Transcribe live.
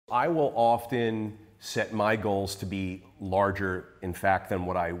I will often set my goals to be larger, in fact, than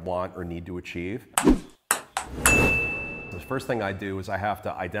what I want or need to achieve. The first thing I do is I have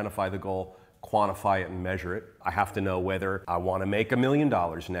to identify the goal, quantify it, and measure it. I have to know whether I want to make $1 million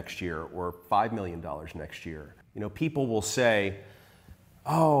next year or $5 million next year. You know, people will say,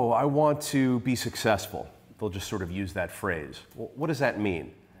 oh, I want to be successful. They'll just sort of use that phrase. Well, what does that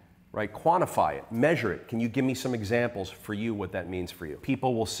mean? Right? Quantify it, measure it. Can you give me some examples for you what that means for you?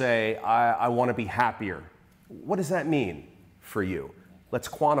 People will say, I want to be happier. What does that mean for you? Let's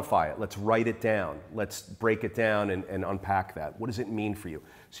quantify it. Let's write it down. Let's break it down and unpack that. What does it mean for you?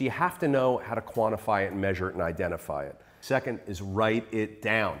 So you have to know how to quantify it and measure it and identify it. Second is write it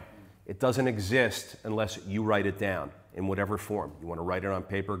down. It doesn't exist unless you write it down in whatever form. You want to write it on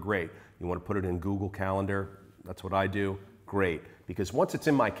paper, great. You want to put it in Google Calendar, that's what I do, great. Because once it's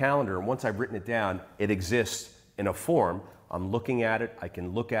in my calendar and once I've written it down, it exists in a form. I'm looking at it, I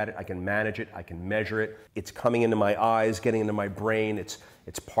can look at it, I can manage it, I can measure it. It's coming into my eyes, getting into my brain, it's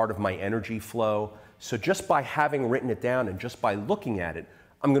part of my energy flow. So just by having written it down and just by looking at it,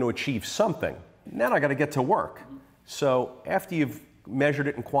 I'm going to achieve something. Now I got to get to work. So after you've measured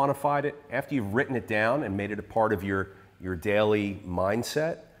it and quantified it, after you've written it down and made it a part of your daily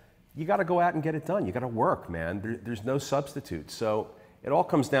mindset, you got to go out and get it done. You got to work, man. There's no substitute. So it all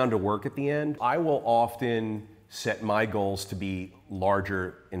comes down to work at the end. I will often set my goals to be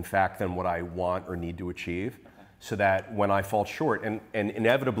larger, in fact, than what I want or need to achieve, so that when I fall short, and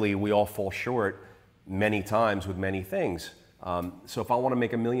inevitably we all fall short many times with many things. So if I want to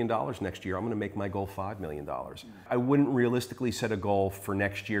make $1 million next year, I'm going to make my goal $5 million. I wouldn't realistically set a goal for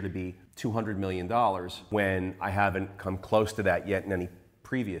next year to be $200 million when I haven't come close to that yet in any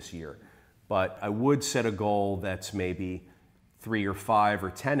previous year. But I would set a goal that's maybe 3 or 5 or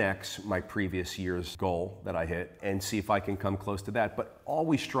 10x my previous year's goal that I hit and see if I can come close to that. But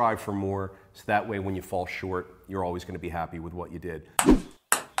always strive for more, so that way when you fall short, you're always going to be happy with what you did.